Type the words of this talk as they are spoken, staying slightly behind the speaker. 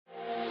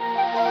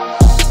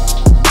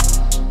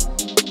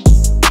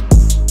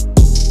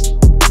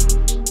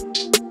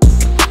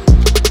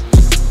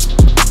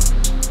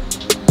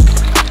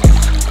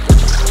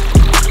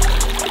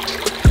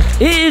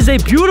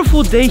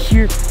beautiful day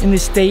here in the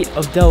state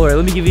of Delaware.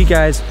 Let me give you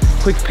guys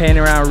a quick pan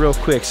around real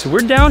quick. So we're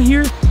down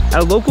here at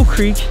a local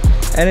creek,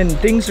 and then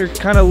things are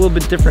kind of a little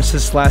bit different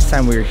since last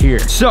time we were here.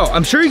 So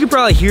I'm sure you can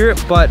probably hear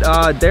it, but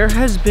there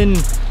has been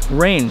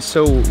rain.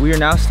 So we are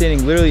now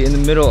standing literally in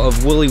the middle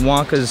of Willy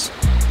Wonka's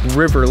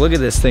river. Look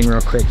at this thing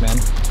real quick, man.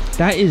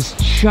 That is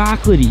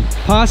chocolatey.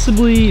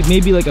 Possibly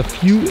maybe like a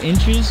few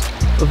inches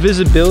of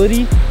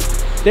visibility.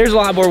 There's a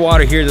lot more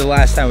water here than the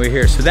last time we were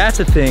here, so that's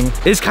a thing.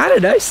 It's kind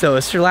of nice though.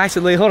 It's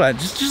relaxing. Like, hold on,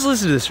 just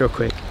listen to this real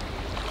quick.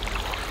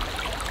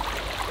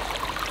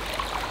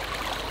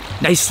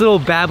 Nice little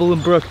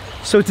babbling brook.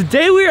 So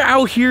today we're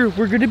out here.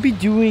 We're gonna be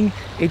doing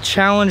a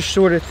challenge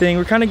sort of thing.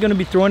 We're kind of gonna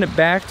be throwing it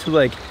back to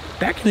like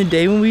back in the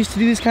day when we used to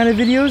do these kind of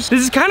videos.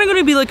 This is kind of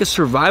gonna be like a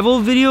survival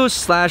video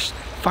slash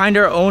find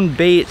our own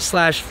bait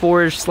slash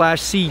forage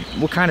slash see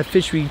what kind of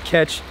fish we can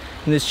catch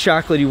in this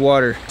chocolatey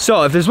water.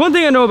 So if there's one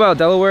thing I know about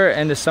Delaware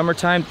and the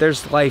summertime,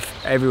 there's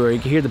life everywhere. You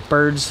can hear the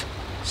birds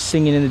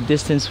singing in the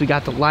distance. We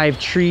got the live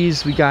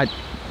trees. We got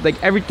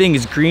like everything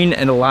is green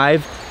and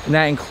alive, and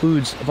that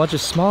includes a bunch of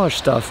smaller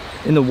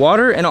stuff in the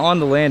water and on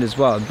the land as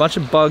well. A bunch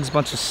of bugs, a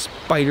bunch of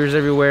spiders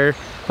everywhere,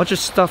 a bunch of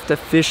stuff that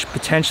fish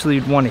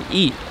potentially would want to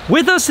eat.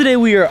 With us today,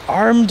 we are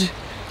armed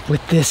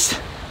with this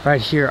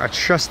right here, a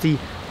trusty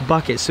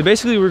bucket. So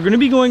basically we're going to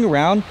be going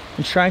around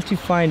and trying to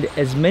find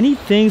as many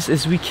things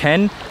as we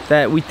can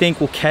that we think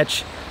will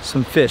catch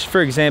some fish.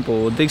 For example,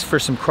 we'll dig for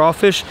some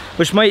crawfish,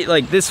 which might,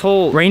 like, this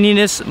whole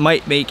raininess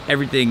might make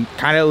everything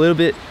kind of a little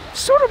bit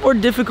sort of more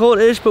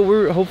difficult-ish, but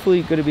we're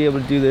hopefully going to be able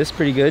to do this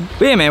pretty good.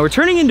 But yeah, man, we're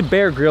turning into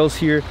Bear Grylls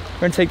here. We're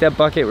going to take that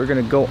bucket, we're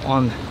going to go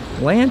on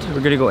land, we're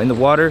going to go in the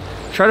water,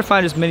 try to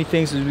find as many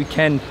things as we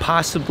can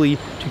possibly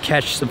to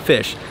catch some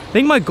fish. I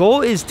think my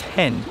goal is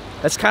 10.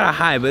 That's kind of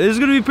high, but this is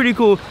going to be pretty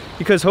cool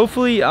because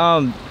hopefully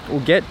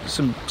we'll get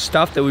some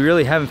stuff that we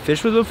really haven't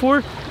fished with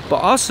before. But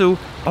also,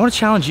 I want to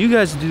challenge you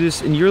guys to do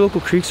this in your local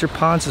creeks or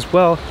ponds as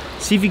well.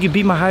 See if you can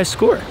beat my highest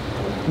score.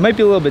 It might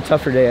be a little bit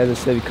tougher today, as I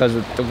said, because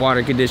of the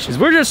water conditions.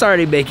 We're just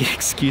already making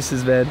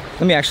excuses, man.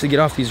 Let me actually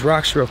get off these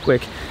rocks real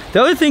quick.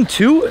 The other thing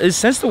too is,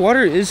 since the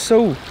water is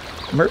so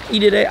murky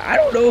today, I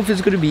don't know if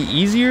it's going to be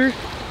easier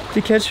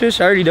to catch fish.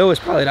 I already know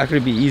it's probably not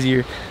going to be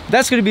easier.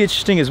 That's going to be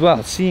interesting as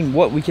well, seeing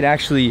what we could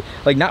actually,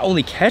 like, not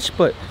only catch,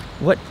 but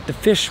what the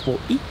fish will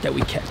eat that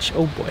we catch.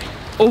 Oh boy.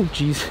 Oh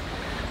geez.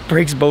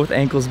 Breaks both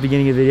ankles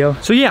beginning of the video.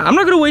 So yeah, I'm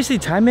not going to waste any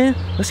time, man.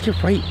 Let's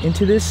get right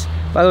into this.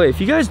 By the way,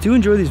 if you guys do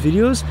enjoy these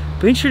videos,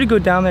 make sure to go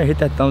down there, hit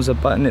that thumbs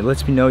up button. It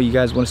lets me know you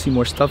guys want to see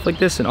more stuff like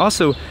this. And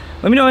also,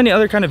 let me know any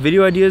other kind of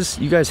video ideas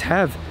you guys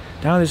have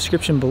down in the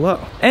description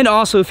below. And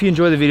also, if you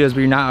enjoy the videos but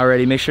you're not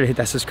already, make sure to hit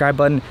that subscribe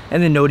button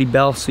and the noti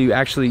bell so you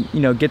actually, you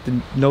know, get the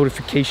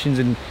notifications,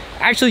 and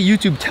actually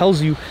YouTube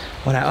tells you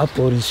when I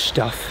upload and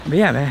stuff. But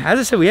yeah, man, as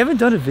I said, we haven't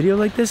done a video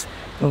like this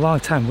in a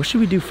long time. What should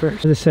we do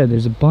first? As I said,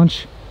 there's a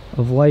bunch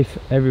of life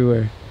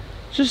everywhere.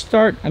 Just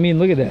start, I mean,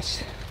 look at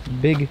this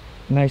big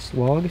nice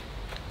log.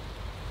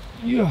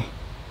 Yeah,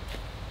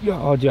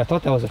 oh dude, I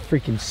thought that was a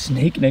freaking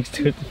snake next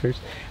to it at first.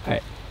 All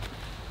right,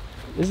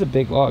 this is a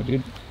big log,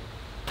 dude.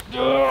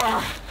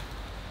 Ugh.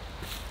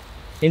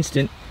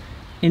 Instant.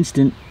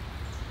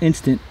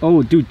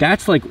 Oh dude,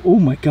 that's like, oh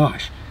my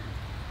gosh,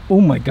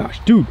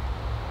 dude,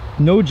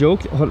 no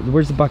joke. Hold on,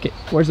 where's the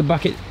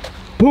bucket?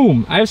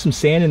 Boom. I have some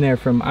sand in there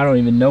from I don't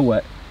even know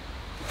what.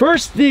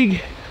 First thing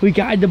we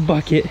got in the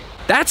bucket.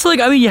 That's like,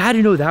 I mean, you had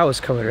to know that was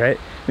coming, right?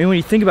 I mean, when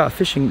you think about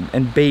fishing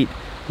and bait,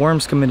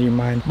 worms come into your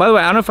mind. By the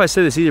way, I don't know if I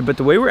said this either, but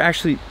the way we're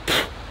actually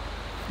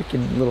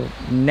freaking little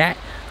gnat.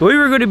 The way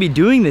we're going to be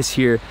doing this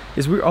here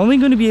is we're only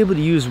going to be able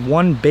to use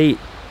one bait.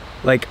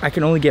 Like, I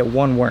can only get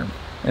one worm,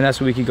 and that's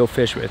what we can go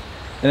fish with.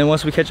 And then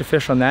once we catch a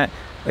fish on that,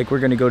 like, we're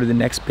going to go to the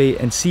next bait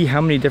and see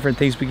how many different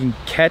things we can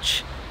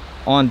catch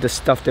on the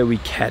stuff that we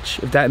catch,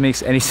 if that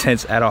makes any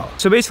sense at all.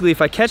 So basically,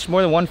 if I catch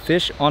more than one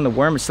fish on the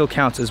worm, it still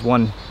counts as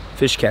one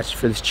fish catch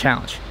for this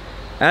challenge.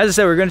 As I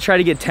said, we're going to try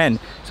to get 10.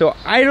 So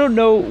I don't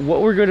know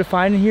what we're going to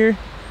find in here,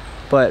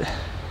 but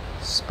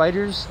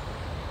spiders,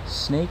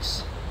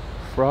 snakes,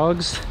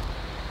 frogs,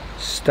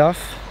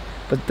 stuff,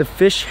 but the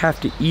fish have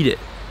to eat it.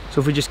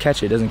 So if we just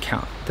catch it, it doesn't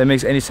count. If that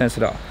makes any sense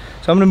at all.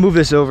 So I'm gonna move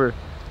this over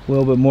a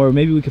little bit more.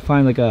 Maybe we could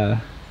find like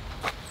a,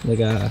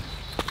 I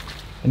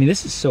mean,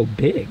 this is so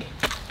big.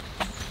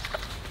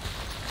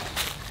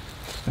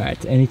 All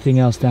right, anything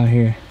else down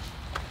here?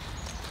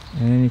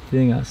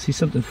 Anything else? See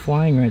something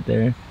flying right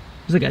there.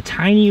 There's like a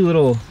tiny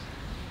little,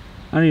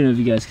 I don't even know if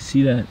you guys can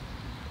see that.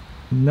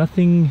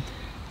 Nothing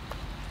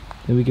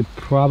that we could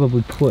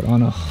probably put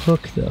on a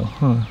hook though,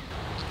 huh?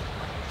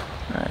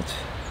 All right,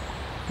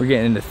 we're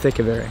getting in the thick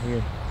of it right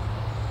here.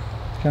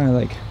 Kind of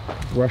like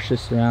rush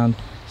this around.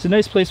 It's a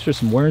nice place for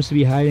some worms to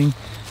be hiding.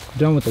 We're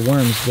done with the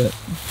worms, but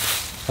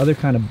other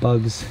kind of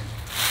bugs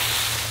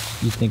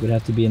you think would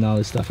have to be in all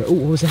this stuff. Oh,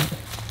 what was that?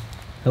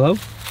 Hello?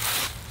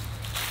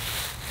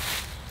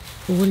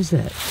 Oh, what is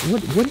that?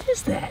 What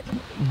is that?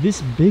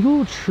 This big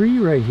old tree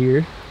right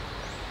here.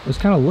 I was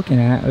kind of looking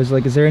at. I was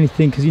like, is there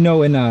anything? Because you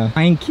know, in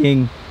Lion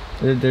King,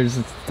 there's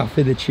stuff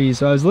in the trees.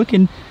 So I was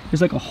looking.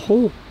 There's like a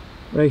hole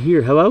right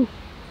here. Hello?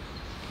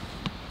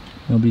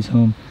 Nobody's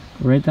home.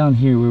 Right down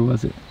here, where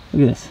was it?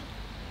 Look at this.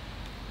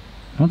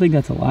 I don't think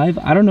that's alive.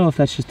 I don't know if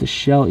that's just a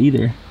shell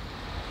either.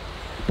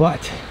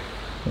 But,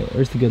 wait,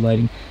 where's the good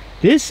lighting?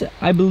 This,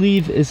 I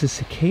believe, is a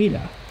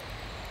cicada.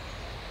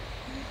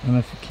 I don't know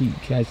if you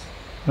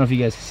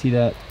guys can see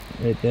that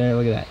right there.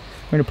 Look at that.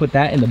 We're gonna put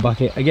that in the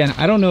bucket. Again,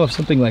 I don't know if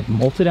something like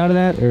molted out of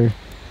that or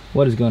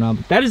what is going on,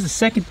 but that is the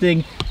second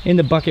thing in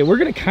the bucket. We're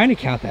gonna kind of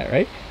count that,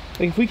 right?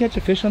 Like if we catch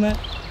a fish on that,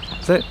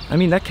 I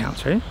mean, that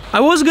counts, right? I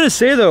was gonna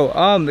say though,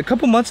 a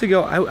couple months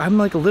ago, I'm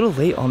like a little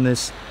late on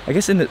this. I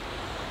guess in the,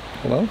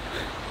 hello?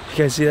 You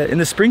guys see that? In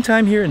the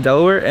springtime here in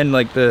Delaware and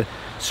like the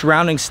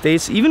surrounding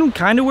states, even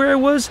kind of where I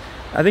was,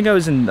 I think I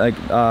was in like,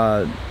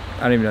 I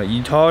don't even know,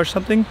 Utah or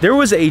something. There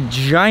was a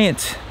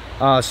giant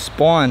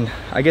spawn.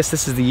 I guess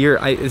this is the year.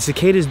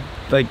 Cicadas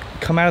like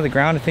come out of the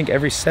ground, I think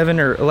every 7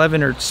 or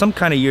 11 or some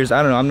kind of years.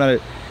 I don't know, I'm not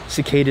a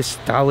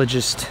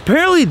cicadistologist.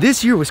 Apparently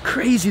this year was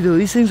crazy though.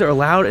 These things are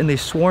loud and they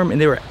swarm and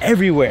they were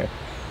everywhere.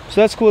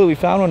 So that's cool that we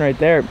found one right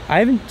there. I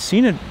haven't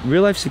seen a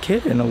real life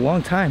cicada in a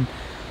long time.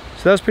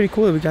 So that was pretty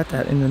cool that we got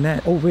that in the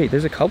net. Oh wait,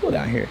 there's a couple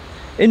down here.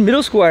 In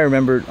middle school I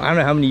remember, I don't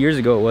know how many years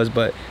ago it was,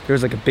 but there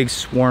was like a big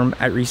swarm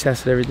at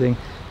recess and everything.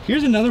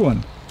 Here's another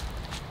one.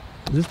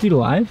 Is this dude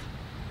alive?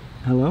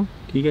 Hello?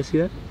 Can you guys see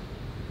that?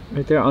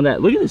 Right there on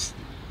that, look at this.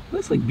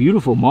 Looks like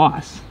beautiful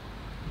moss.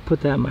 Put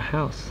that in my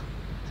house.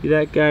 See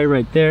that guy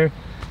right there?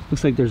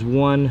 Looks like there's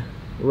one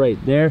right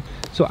there.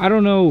 So I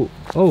don't know.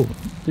 Oh,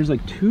 there's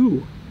like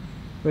 2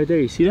 right there.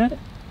 You see that?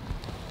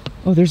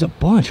 Oh, there's a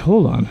bunch.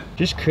 Hold on.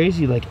 Just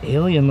crazy like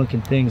alien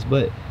looking things,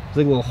 but it's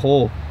like a little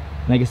hole.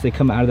 And I guess they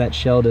come out of that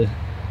shell to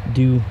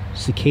do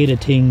cicada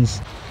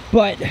things.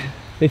 But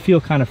they feel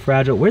kind of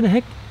fragile. Where the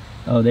heck?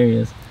 Oh, there he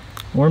is.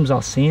 Worm's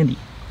all sandy.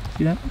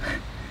 See that?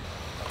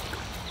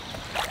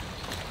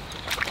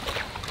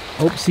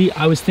 Oh, see,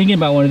 I was thinking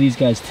about one of these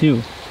guys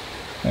too.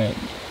 All right,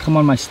 come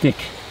on my stick.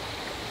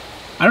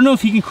 I don't know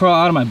if he can crawl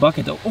out of my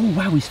bucket though. Oh,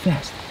 wow, he's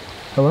fast.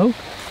 Hello?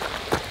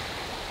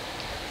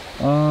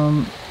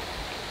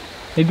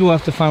 Maybe we'll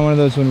have to find one of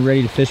those when we're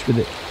ready to fish with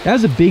it. That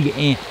was a big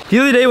ant. The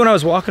other day when I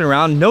was walking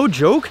around, no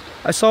joke,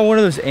 I saw one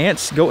of those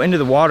ants go into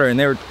the water and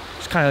they were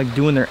just kind of like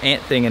doing their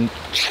ant thing and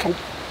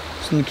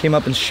something came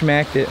up and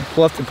smacked it.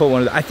 We'll have to put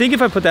one of those. I think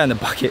if I put that in the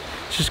bucket,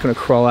 it's just gonna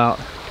crawl out.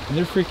 And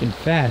they're freaking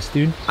fast,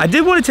 dude. I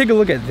did want to take a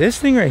look at this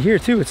thing right here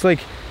too. It's like,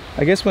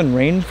 I guess when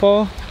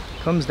rainfall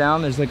comes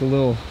down, there's like a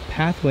little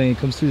pathway and it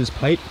comes through this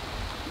pipe.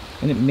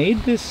 And it made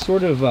this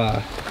sort of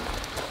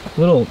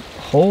little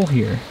hole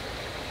here.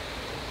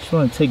 Just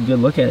want to take a good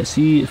look at it,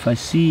 see if I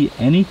see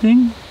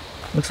anything.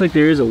 Looks like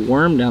there is a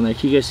worm down there.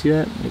 Can you guys see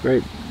that? Like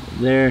right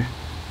there.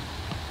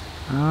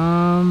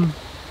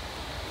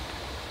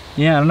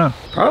 Yeah, I don't know.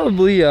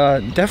 Probably,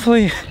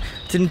 definitely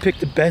didn't pick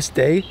the best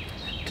day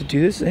to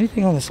do this.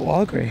 Anything on this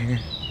log right here?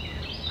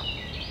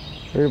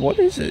 Or what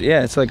is it?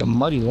 Yeah, it's like a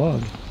muddy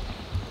log.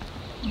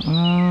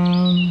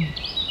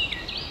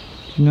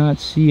 Do not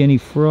see any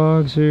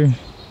frogs or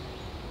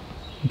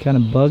any kind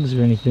of bugs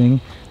or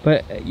anything.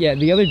 But yeah,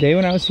 the other day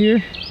when I was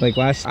here, like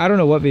last, I don't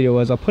know what video it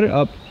was. I'll put it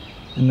up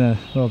in the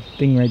little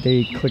thing right there.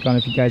 You click on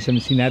if you guys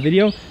haven't seen that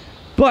video.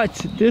 But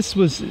this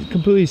was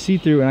completely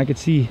see-through and I could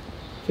see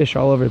fish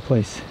all over the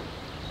place.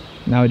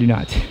 Now I do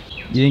not.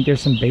 You think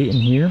there's some bait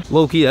in here?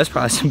 Low-key, that's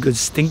probably some good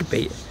stink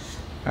bait.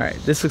 All right,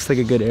 this looks like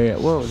a good area.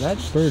 Whoa, that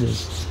bird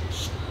is,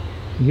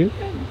 you hear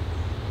that?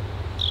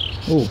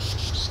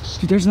 Oh,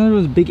 dude, there's another one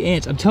of those big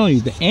ants. I'm telling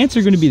you, the ants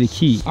are gonna be the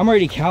key. I'm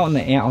already counting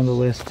the ant on the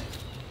list.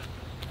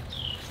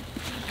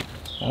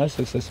 Oh, this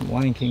looks like some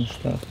Lion King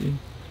stuff, dude.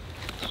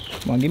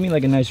 Come on, give me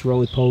like a nice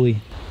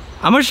roly-poly.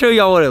 I'm gonna show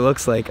y'all what it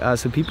looks like.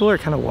 So people are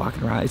kind of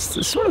walking around.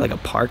 It's sort of like a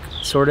park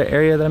sort of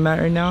area that I'm at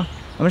right now.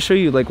 I'm gonna show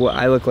you like what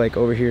I look like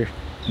over here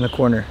in the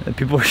corner. And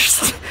people are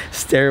just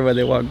staring when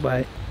they walk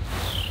by.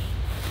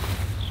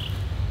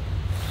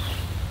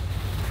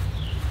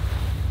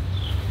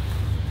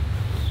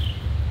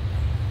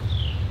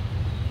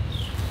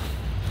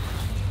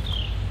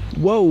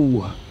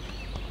 Whoa!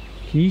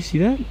 Can you see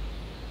that? Is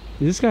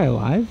this guy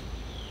alive?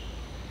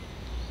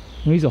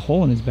 No, he's a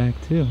hole in his back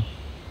too.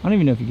 I don't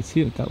even know if you can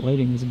see it with that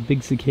lighting. There's a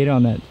big cicada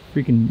on that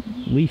freaking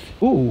leaf.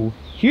 Ooh,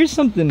 here's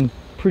something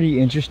pretty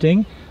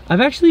interesting.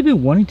 I've actually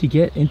been wanting to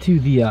get into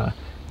the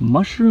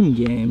mushroom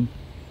game.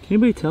 Can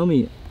anybody tell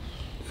me?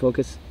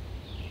 Focus.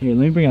 Here,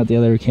 let me bring out the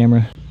other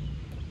camera.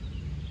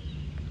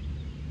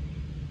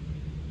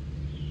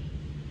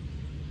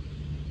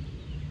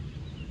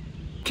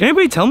 Can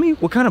anybody tell me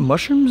what kind of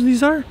mushrooms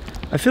these are?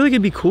 I feel like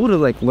it'd be cool to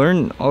like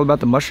learn all about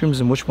the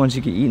mushrooms and which ones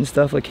you can eat and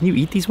stuff. Like, can you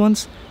eat these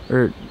ones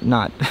or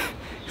not?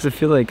 Because I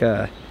feel like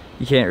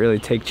you can't really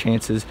take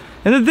chances.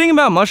 And the thing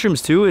about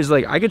mushrooms too is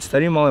like I could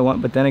study them all I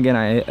want, but then again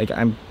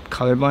I'm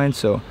colorblind,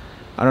 so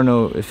I don't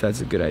know if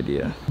that's a good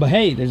idea. But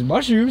hey, there's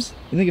mushrooms.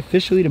 You think a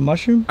fish will eat a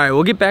mushroom? All right,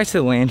 we'll get back to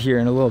the land here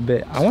in a little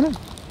bit. I want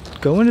to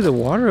go into the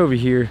water over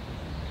here,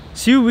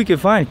 see what we can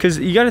find. Because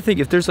you got to think,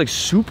 if there's like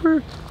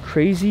super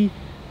crazy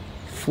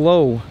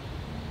flow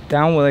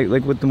down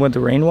with the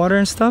rainwater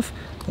and stuff,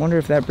 I wonder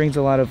if that brings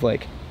a lot of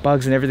like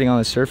bugs and everything on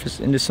the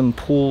surface into some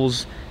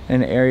pools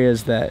in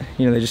areas that,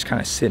 you know, they just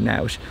kind of sitting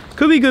at, which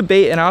could be good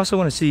bait. And I also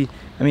want to see,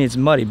 I mean, it's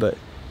muddy, but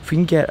if we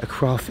can get a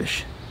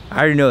crawfish, I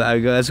already know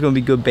that's going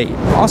to be good bait.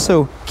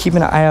 Also,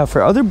 keeping an eye out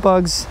for other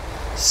bugs,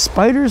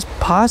 spiders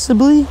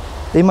possibly.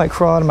 They might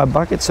crawl out of my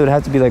bucket, so it'd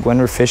have to be like when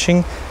we're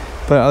fishing.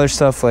 But other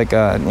stuff like, you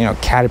know,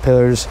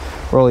 caterpillars,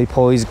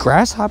 roly-polies,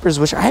 grasshoppers,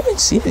 which I haven't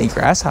seen any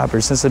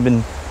grasshoppers since I've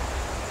been...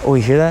 Oh,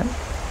 you hear that?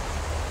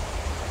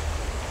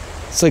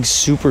 It's like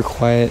super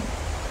quiet,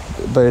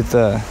 but it's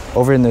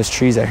over in those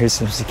trees I hear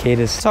some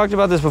cicadas. I talked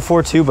about this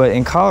before too, but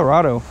in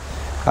Colorado,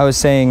 I was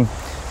saying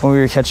when we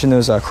were catching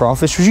those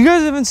crawfish, which you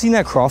guys haven't seen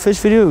that crawfish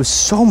video, it was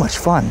so much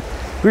fun.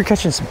 We were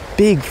catching some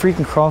big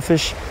freaking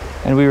crawfish,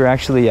 and we were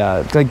actually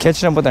like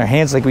catching them with our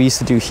hands like we used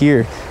to do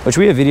here, which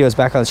we have videos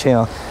back on the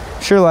channel.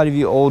 I'm sure a lot of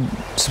you old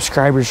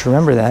subscribers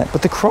remember that.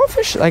 But the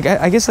crawfish, like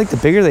I guess like the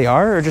bigger they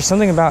are, or just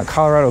something about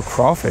Colorado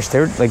crawfish,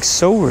 they're like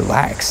so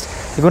relaxed.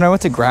 Like when I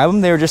went to grab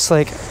them, they were just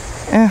like,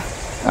 eh,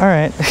 all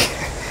right.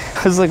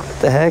 I was like, what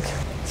the heck?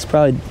 It's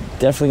probably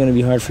definitely gonna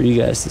be hard for you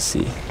guys to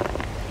see.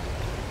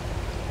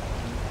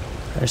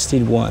 I just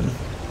need one.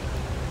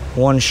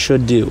 One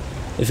should do,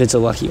 if it's a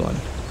lucky one.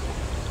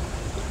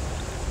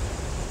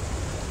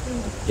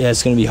 Yeah,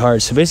 it's gonna be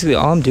hard. So basically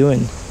all I'm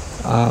doing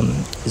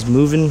is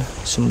moving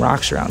some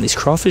rocks around. These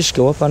crawfish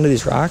go up under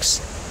these rocks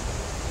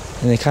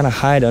and they kind of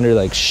hide under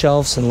like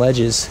shelves and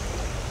ledges,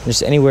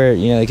 just anywhere,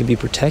 you know, they can be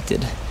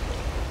protected.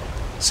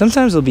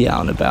 Sometimes they'll be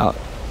out and about.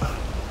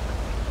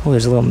 Oh,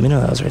 there's a little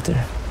minnow that was right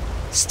there.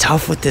 It's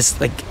tough with this,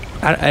 like,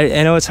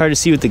 I know it's hard to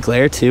see with the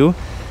glare too,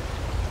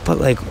 but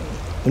like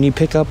when you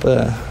pick up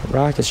a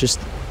rock, it's just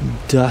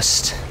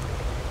dust.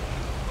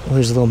 Oh,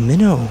 there's a little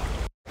minnow.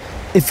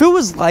 If it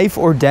was life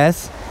or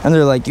death, and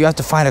they're like, you have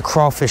to find a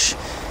crawfish,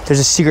 there's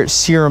a secret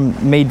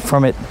serum made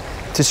from it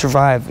to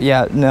survive.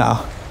 Yeah,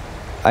 no.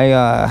 I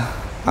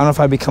don't know if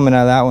I'd be coming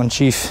out of that one,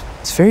 Chief.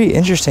 It's very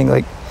interesting,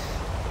 like,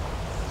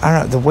 I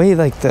don't know, the way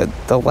like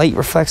the light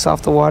reflects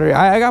off the water.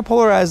 I got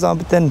polarized on,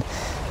 but then,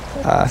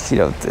 you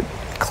know, the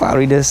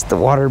cloudiness, the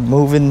water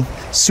moving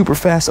super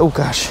fast. Oh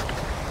gosh.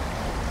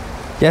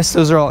 Yes,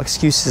 those are all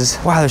excuses.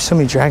 Wow, there's so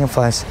many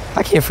dragonflies.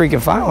 I can't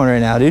freaking find one right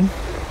now, dude.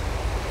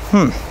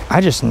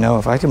 I just know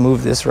if I can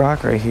move this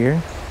rock right here,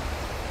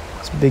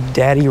 this big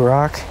daddy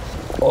rock.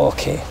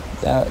 Okay,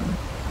 that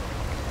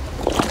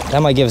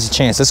might give us a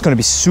chance. That's gonna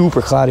be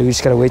super cloudy. We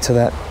just gotta wait till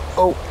that.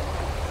 Oh,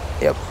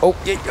 yep. Oh,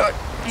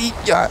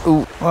 yeah.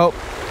 Ooh, well,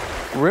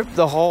 rip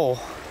the hole.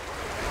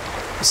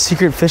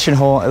 Secret fishing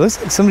hole. It looks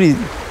like somebody,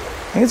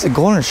 I think it's a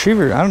golden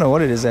retriever. I don't know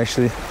what it is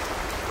actually.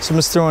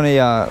 Someone's throwing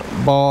a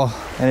ball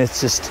and it's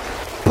just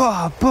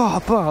bah.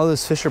 All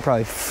those fish are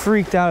probably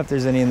freaked out if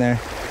there's any in there.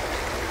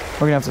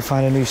 We're gonna have to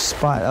find a new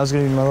spot. That was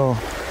gonna be my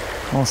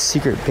little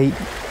secret bait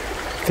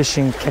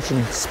fishing,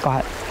 catching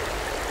spot.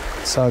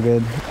 It's all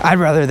good. I'd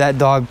rather that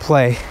dog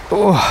play.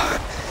 Oh.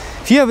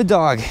 If you have a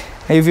dog,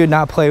 maybe if you would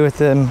not play with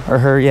him or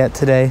her yet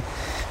today,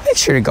 make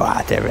sure to go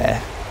out there,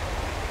 man.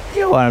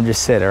 You don't want them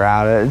just sitting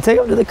around and take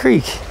them to the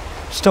creek.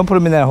 Just don't put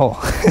them in that hole.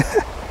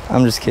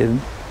 I'm just kidding.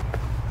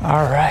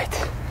 All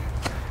right.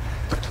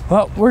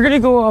 Well, we're gonna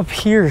go up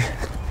here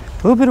a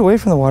little bit away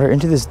from the water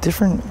into this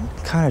different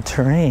kind of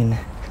terrain.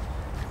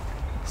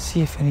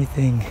 See if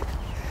anything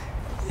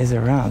is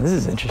around. This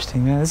is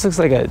interesting, man. This looks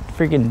like a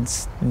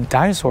freaking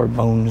dinosaur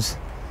bones.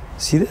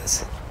 See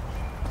this?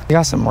 You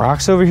got some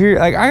rocks over here.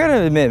 Like, I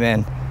gotta admit,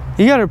 man,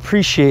 you gotta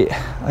appreciate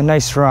a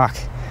nice rock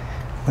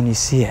when you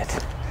see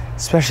it,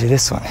 especially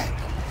this one.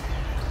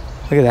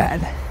 Look at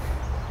that.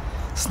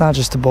 It's not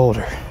just a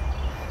boulder.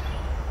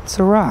 It's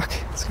a rock.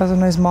 It's got some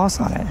nice moss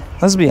on it.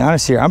 Let's be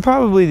honest here. I'm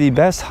probably the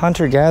best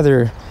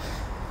hunter-gatherer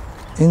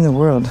in the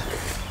world.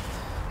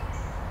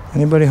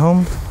 Anybody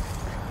home?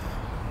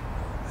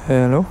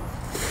 Hello? All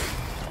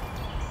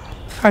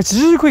right, so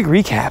just a quick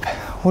recap.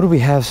 What do we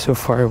have so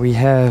far? We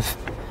have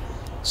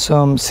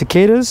some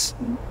cicadas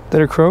that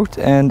are croaked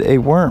and a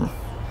worm.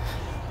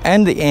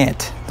 And the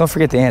ant. Don't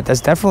forget the ant. That's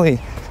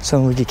definitely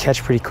something we could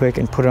catch pretty quick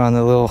and put it on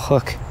the little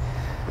hook.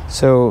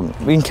 So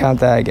we can count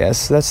that, I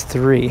guess. That's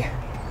 3.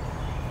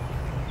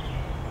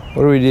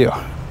 What do we do?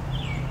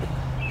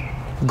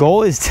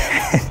 Goal is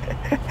 10.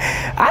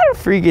 I don't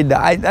freaking know.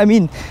 I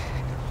mean,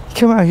 you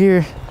come out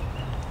here,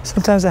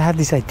 sometimes I have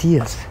these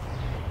ideas.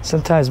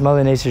 Sometimes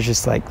Mother Nature's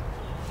just like,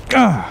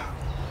 ugh.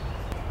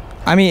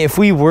 I mean, if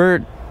we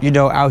were, you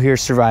know, out here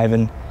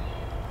surviving,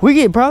 we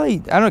could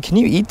probably, I don't know, can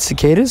you eat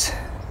cicadas?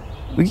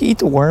 We could eat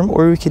the worm,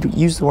 or we could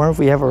use the worm if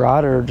we have a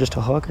rod or just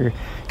a hook, or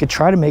could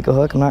try to make a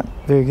hook. I'm not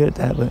very good at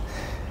that, but,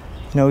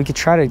 you know, we could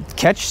try to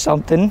catch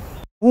something.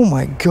 Oh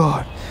my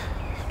God.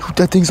 Dude,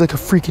 that thing's like a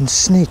freaking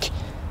snake.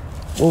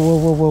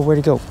 Whoa, where'd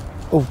it go?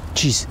 Oh,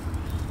 jeez.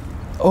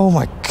 Oh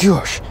my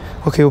gosh.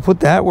 Okay, we'll put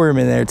that worm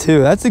in there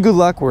too. That's the good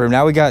luck worm.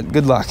 Now we got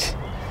good luck.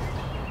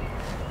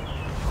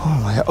 Oh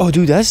my God. Oh,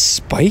 dude, that's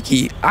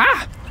spiky.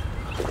 Ah!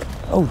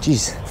 Oh,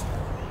 jeez.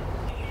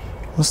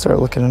 I'm gonna start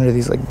looking under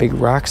these like big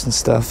rocks and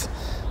stuff.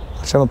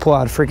 I'm gonna pull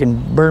out a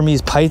freaking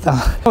Burmese python.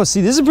 Oh,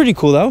 see, this is pretty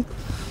cool though.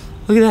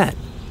 Look at that.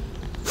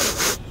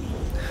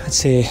 I'd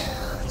say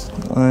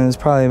it's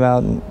probably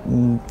about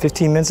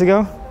 15 minutes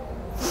ago.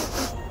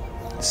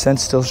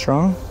 Scent's still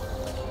strong.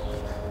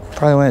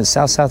 Probably went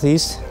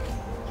south-southeast.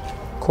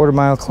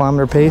 Quarter-mile,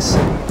 kilometer pace.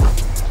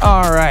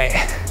 All right.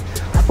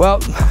 Well,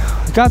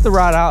 got the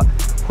rod out.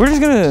 We're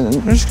just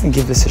gonna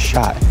give this a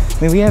shot.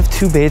 I mean, we have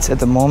 2 baits at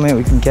the moment.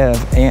 We can get,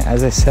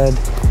 as I said,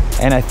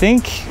 and I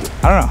think,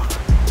 I don't know.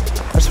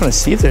 I just want to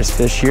see if there's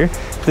fish here.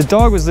 The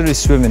dog was literally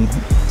swimming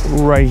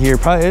right here,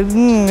 probably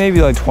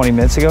maybe like 20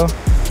 minutes ago.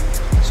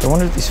 So I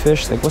wonder if these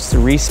fish, like, what's the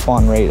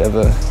respawn rate of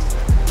a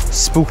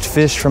spooked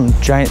fish from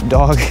giant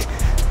dog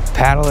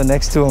paddling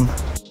next to him?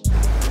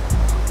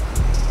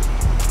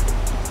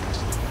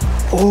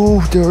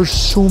 Oh, there are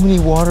so many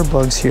water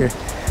bugs here.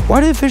 Why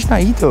do the fish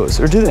not eat those,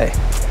 or do they?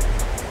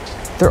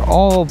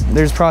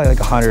 There's probably like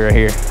 100 right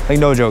here. Like,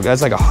 no joke,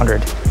 that's like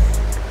 100.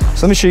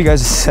 So let me show you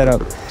guys the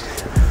setup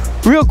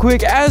real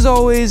quick. As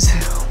always,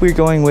 we're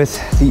going with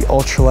the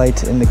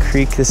ultralight in the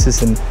creek. This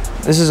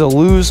is a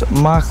Lose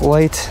Mach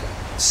Light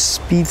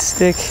speed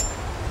stick,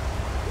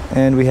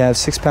 and we have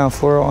 6-pound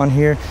fluoro on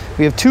here.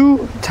 We have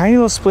 2 tiny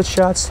little split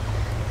shots,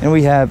 and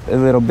we have a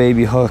little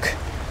baby hook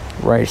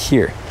right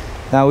here.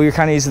 Now, we were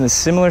kind of using the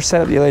similar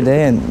setup the other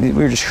day, and we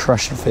were just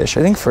crushing fish.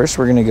 I think first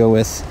we're gonna go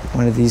with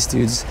one of these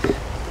dudes.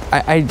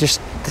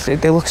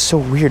 They look so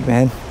weird,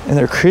 man, and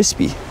they're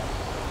crispy.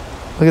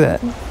 Look at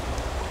that.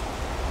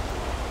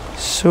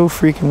 So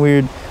freaking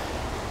weird.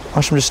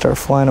 Watch them just start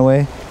flying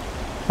away.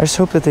 I just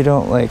hope that they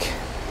don't, like,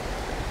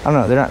 I don't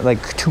know, they're not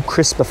like too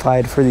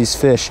crispified for these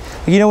fish.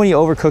 Like, you know when you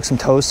overcook some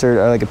toast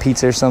or like a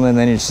pizza or something, and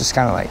then it's just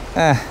kind of like,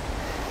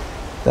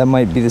 that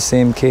might be the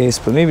same case,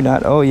 but maybe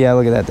not. Oh yeah,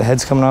 look at that, the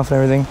head's coming off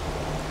and everything.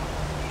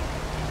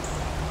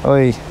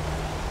 Oy.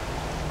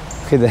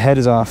 Okay, the head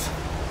is off.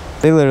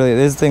 They literally,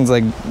 this thing's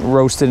like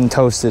roasted and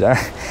toasted.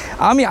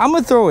 I mean, I'm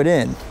gonna throw it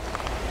in.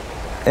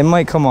 It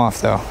might come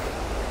off though.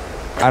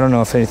 I don't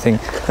know if anything,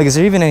 like, is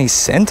there even any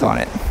scent on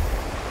it?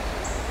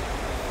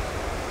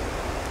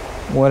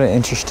 What an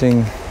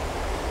interesting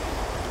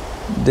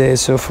day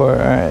so far. All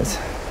right.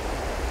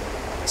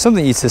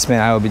 Something eats this, man,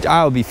 I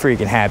will be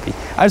freaking happy.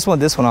 I just want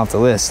this one off the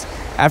list.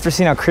 After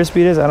seeing how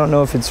crispy it is, I don't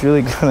know if it's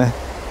really gonna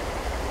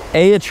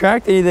A,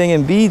 attract anything,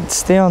 and B,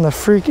 stay on the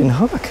freaking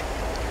hook.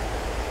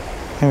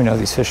 I don't even know if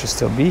these fish will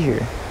still be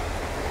here.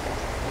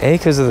 A,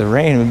 because of the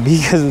rain, and B,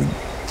 because of the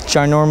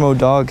ginormo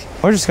dog.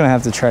 We're just gonna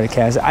have to try to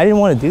cast it. I didn't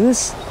want to do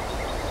this,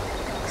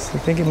 because I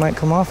think it might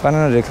come off. I don't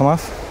know, did it come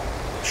off?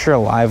 I'm sure a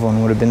live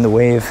one would have been the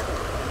wave.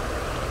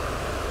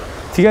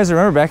 If you guys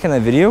remember back in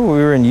that video when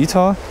we were in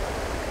Utah,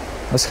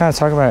 I was kind of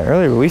talking about it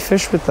earlier, but we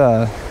fished with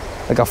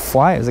like a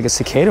fly. It was like a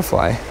cicada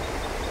fly.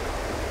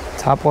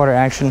 Topwater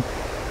action.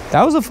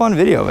 That was a fun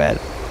video, man.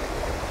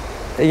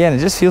 Again, it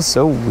just feels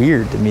so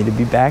weird to me to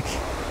be back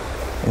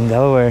in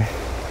Delaware.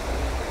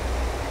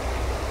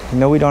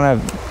 No, we don't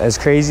have as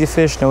crazy a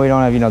fish. No, we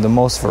don't have, you know, the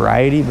most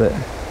variety, but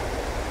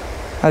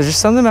there's just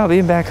something about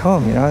being back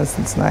home, you know,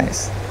 it's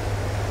nice.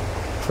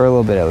 For a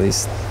little bit, at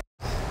least.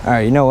 All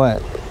right, you know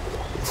what?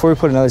 Before we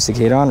put another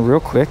cicada on, real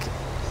quick,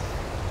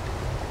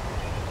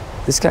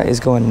 this guy is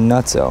going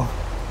nutso.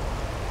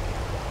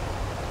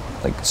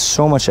 Like,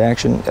 so much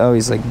action. Oh,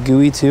 he's like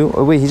gooey too.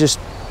 Oh wait, he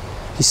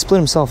split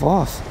himself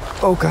off.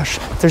 Oh gosh,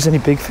 if there's any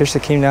big fish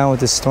that came down with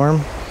this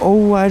storm.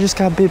 Oh, I just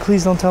got bit.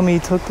 Please don't tell me he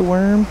took the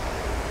worm.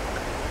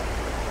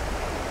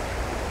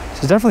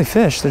 There's definitely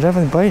fish. They're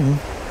definitely biting.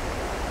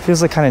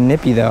 Feels like kind of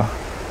nippy though.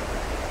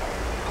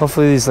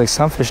 Hopefully these like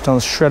sunfish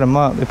don't shred them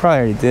up. They probably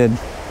already did.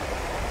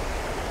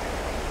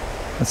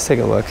 Let's take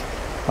a look.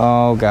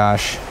 Oh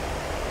gosh.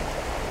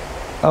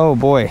 Oh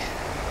boy.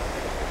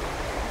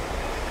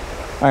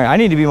 All right, I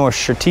need to be more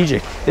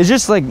strategic. It's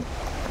just like,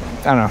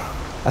 I don't know,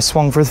 I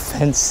swung for the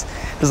fence.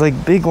 There's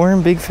like big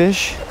worm, big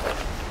fish.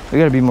 We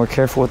gotta be more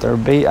careful with our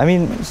bait. I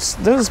mean,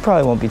 those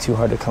probably won't be too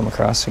hard to come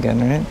across again,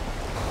 right?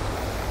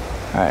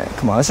 All right,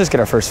 come on, let's just get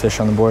our first fish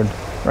on the board.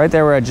 Right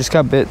there where I just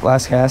got bit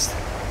last cast.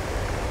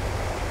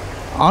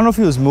 I don't know if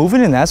he was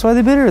moving and that's why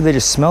they bit it, or they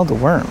just smelled the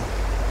worm.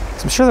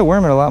 So I'm sure the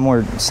worm had a lot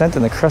more scent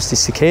than the crusty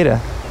cicada,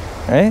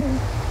 right?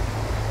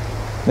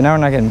 But now we're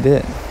not getting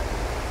bit.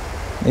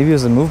 Maybe it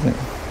was the movement.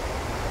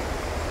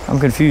 I'm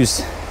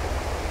confused.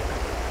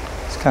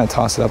 Let's kind of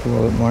toss it up a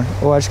little bit more.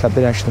 Oh, I just got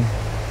bit actually.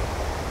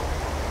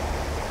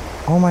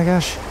 Oh my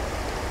gosh.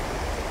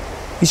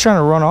 He's trying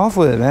to run off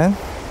with it, man.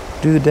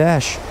 Do the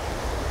dash.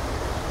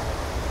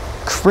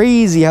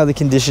 Crazy how the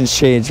conditions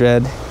change,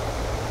 Red.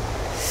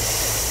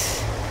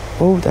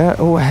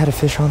 Oh, I had a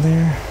fish on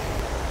there.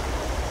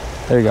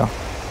 There you go.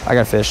 I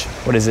got a fish.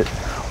 What is it?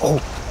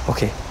 Oh,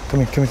 okay.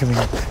 Come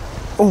here.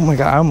 Oh my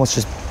God, I almost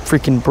just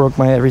freaking broke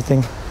my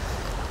everything.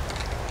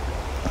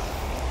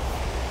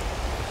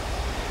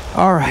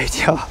 All right,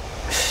 y'all.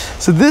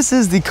 So this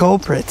is the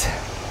culprit.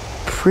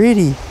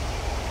 Pretty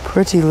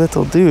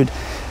little dude.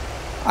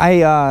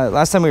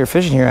 Last time we were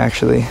fishing here,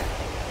 actually,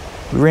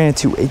 we ran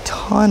into a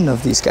ton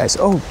of these guys.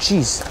 Oh,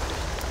 jeez.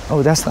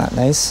 Oh, that's not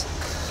nice.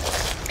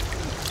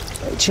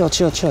 Chill.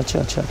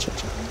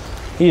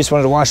 He just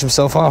wanted to wash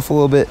himself off a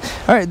little bit.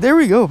 All right, there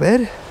we go,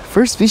 man.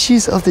 First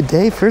species of the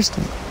day, first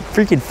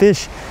freaking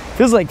fish.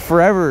 Feels like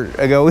forever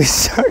ago we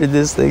started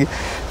this thing.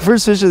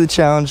 First fish of the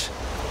challenge.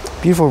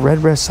 Beautiful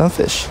red breast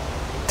sunfish.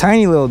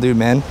 Tiny little dude,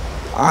 man.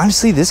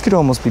 Honestly, this could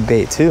almost be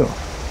bait too.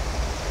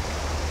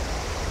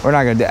 We're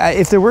not gonna do,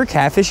 if there were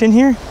catfish in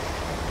here,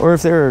 or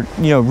if they're,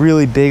 you know,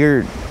 really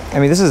bigger. I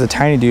mean, this is a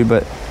tiny dude,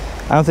 but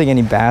I don't think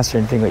any bass or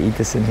anything would eat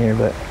this in here.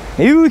 But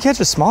maybe we catch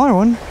a smaller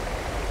one.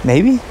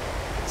 Maybe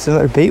it's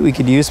another bait we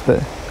could use,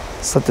 but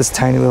let's let this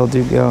tiny little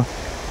dude go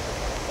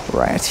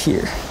right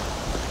here.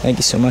 Thank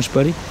you so much,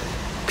 buddy.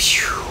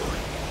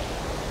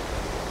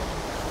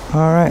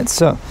 All right,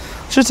 so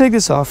let's just take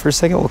this off for a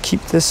second. We'll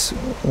keep this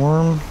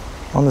worm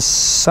on the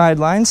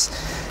sidelines.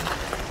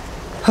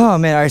 Oh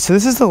man, all right, so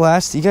this is the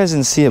last, you guys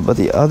didn't see it, but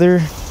the other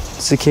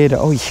cicada,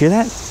 oh, you hear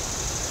that?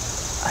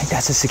 I think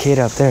that's a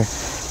cicada up there.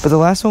 But the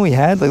last one we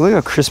had, like, look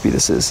how crispy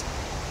this is.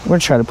 We're gonna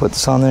try to put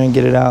this on there and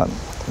get it out.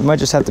 We might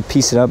just have to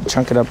piece it up,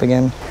 chunk it up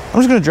again. I'm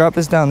just gonna drop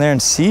this down there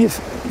and see if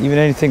even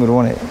anything would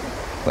want to,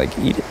 like,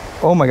 eat it.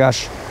 Oh my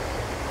gosh.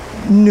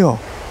 No.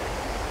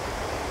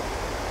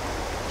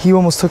 He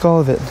almost took all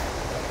of it.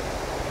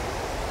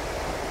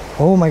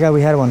 Oh my God,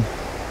 we had one.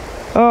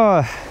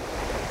 Oh,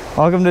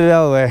 welcome to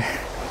Delaware.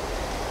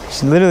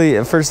 It's literally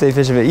a first day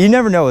fishing. You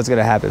never know what's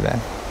gonna happen, man.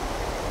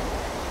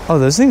 Oh,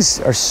 those things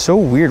are so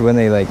weird when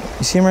they, like,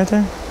 you see them right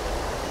there?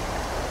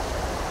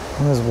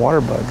 One of those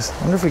water bugs.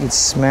 I wonder if we could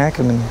smack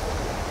them and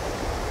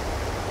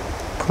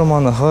put them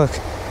on the hook.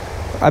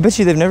 I bet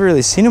you they've never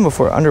really seen them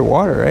before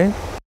underwater, right?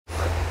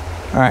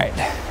 All right,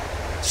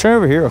 let's try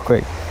over here real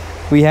quick.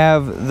 We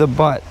have the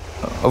butt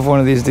of one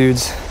of these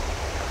dudes.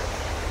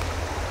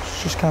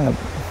 Let's just kind of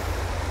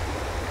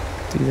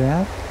do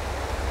that.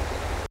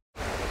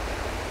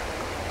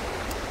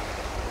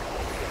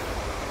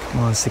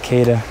 Come on,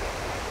 cicada.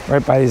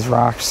 Right by these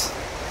rocks.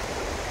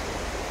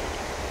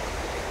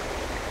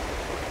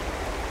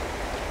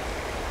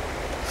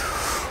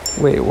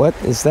 Wait, what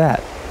is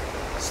that?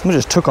 Someone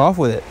just took off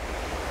with it.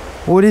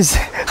 What is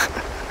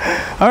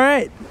All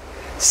right,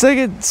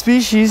 second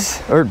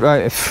species, or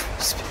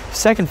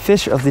second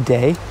fish of the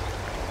day.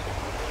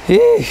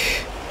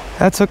 Eesh,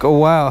 that took a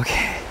while.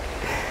 Okay.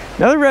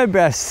 Another red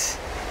breast.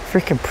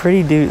 Freaking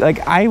pretty dude.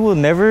 Like, I will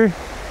never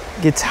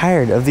get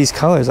tired of these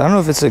colors. I don't know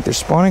if it's like their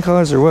spawning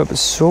colors or what, but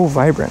so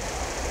vibrant.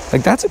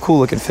 Like, that's a cool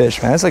looking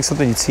fish, man. That's like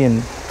something you'd see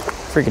in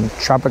freaking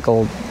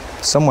tropical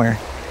somewhere.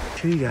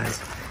 Show you guys.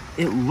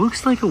 It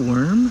looks like a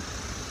worm,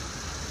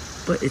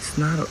 but it's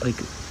not like,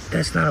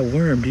 that's not a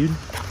worm, dude.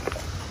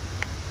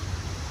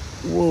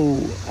 Whoa,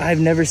 I've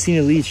never seen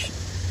a leech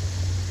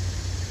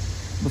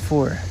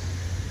before.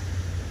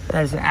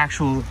 That is an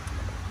actual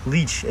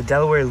leech, a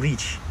Delaware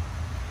leech,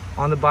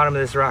 on the bottom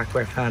of this rock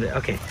where I found it.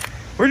 Okay,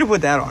 we're gonna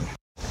put that on.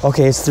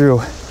 Okay, it's through.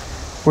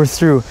 We're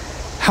through.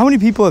 How many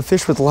people have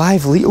fished with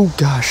live leech? Oh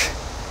gosh,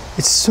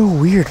 it's so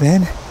weird,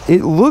 man.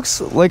 It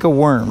looks like a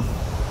worm.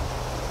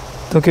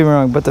 Don't get me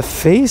wrong, but the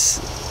face,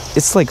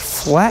 it's like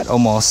flat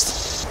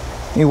almost.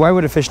 I mean, why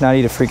would a fish not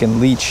eat a freaking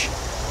leech?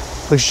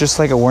 Looks just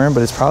like a worm,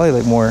 but it's probably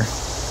like more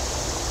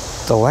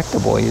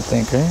delectable, you'd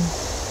think,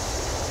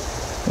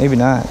 right? Maybe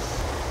not.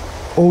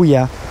 Oh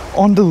yeah,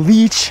 on the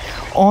leech,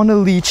 on a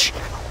leech,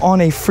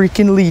 on a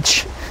freaking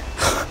leech.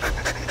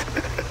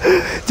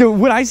 Dude,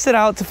 when I set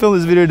out to film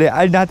this video today,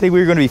 I did not think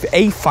we were gonna be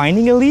A,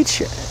 finding a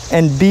leech,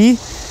 and B,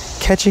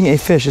 catching a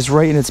fish. It's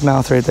right in its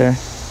mouth right there.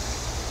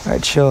 All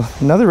right, chill.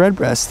 Another red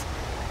breast.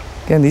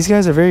 Again, these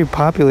guys are very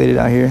populated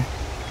out here.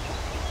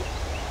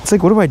 It's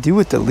like, what do I do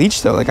with the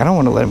leech though? Like, I don't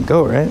want to let him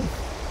go, right?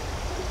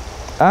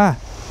 Ah,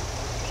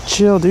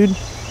 chill, dude.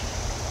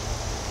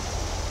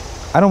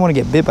 I don't want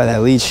to get bit by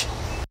that leech.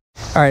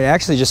 All right, it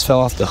actually just fell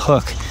off the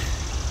hook.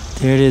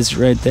 There it is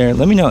right there.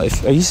 Let me know,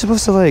 if are you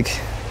supposed to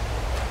like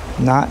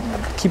not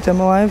keep them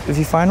alive if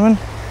you find one?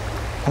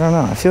 I don't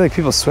know. I feel like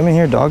people swim in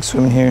here, dogs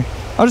swim in here.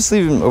 I'll just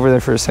leave him over there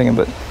for a second,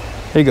 but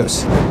there he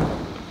goes.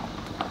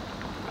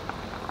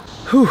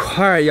 Whew,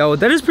 all right, y'all, well,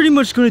 that is pretty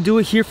much going to do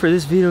it here for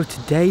this video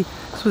today.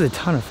 This was a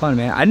ton of fun,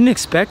 man. I didn't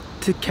expect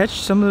to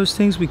catch some of those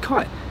things we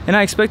caught, and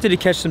I expected to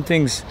catch some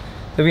things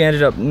that we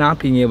ended up not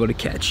being able to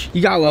catch.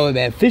 You gotta love it,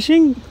 man.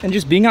 Fishing and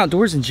just being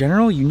outdoors in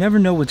general, you never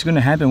know what's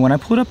gonna happen. When I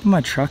pulled up in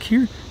my truck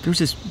here, there was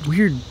this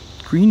weird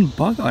green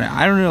bug on it.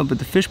 I don't know, but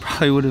the fish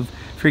probably would have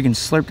freaking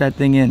slurped that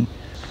thing in.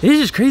 It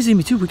is just crazy to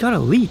me too. We got a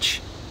leech.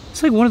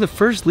 It's like one of the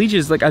first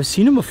leeches. Like, I've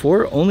seen them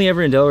before, only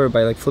ever in Delaware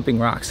by like flipping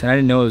rocks, and I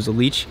didn't know it was a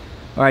leech.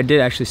 Or I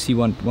did actually see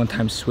one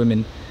time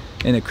swimming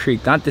in a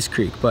creek, not this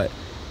creek, but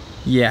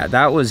yeah,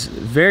 that was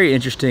very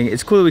interesting.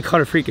 It's cool that we caught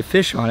a freaking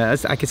fish on it.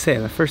 That's, I could say,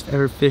 my first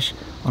ever fish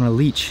on a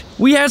leech.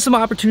 We had some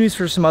opportunities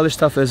for some other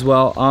stuff as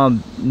well.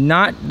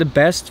 Not the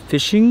best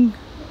fishing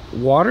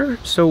water,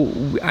 so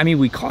I mean,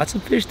 we caught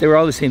some fish. They were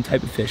all the same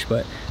type of fish,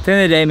 but at the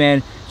end of the day,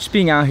 man, just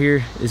being out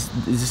here is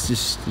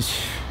just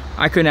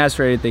I couldn't ask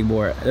for anything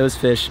more. Those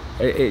fish,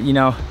 you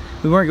know,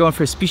 we weren't going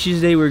for species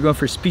today. We were going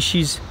for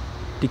species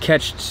to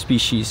catch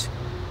species.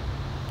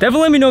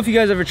 Definitely let me know if you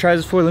guys ever tried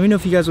this before. Let me know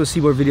if you guys want to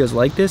see more videos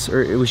like this,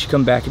 or we should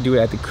come back and do it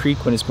at the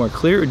creek when it's more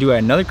clear, or do it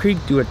at another creek,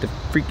 do it at the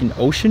freaking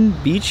ocean,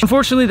 beach.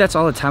 Unfortunately, that's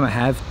all the time I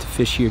have to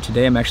fish here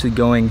today. I'm actually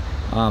going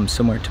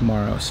somewhere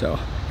tomorrow, so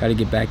Gotta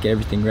get back, get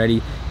everything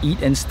ready,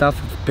 eat and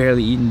stuff. I've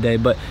barely eaten today,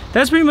 but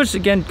that's pretty much,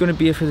 again, gonna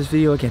be it for this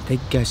video. Again,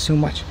 thank you guys so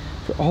much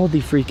for all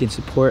the freaking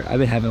support. I've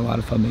been having a lot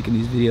of fun making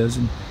these videos,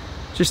 and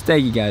just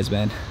thank you guys,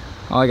 man.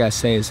 All I gotta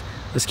say is,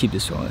 let's keep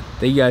this rolling.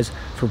 Thank you guys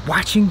for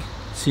watching.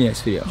 See you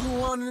next video. You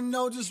wanna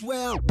know just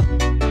well.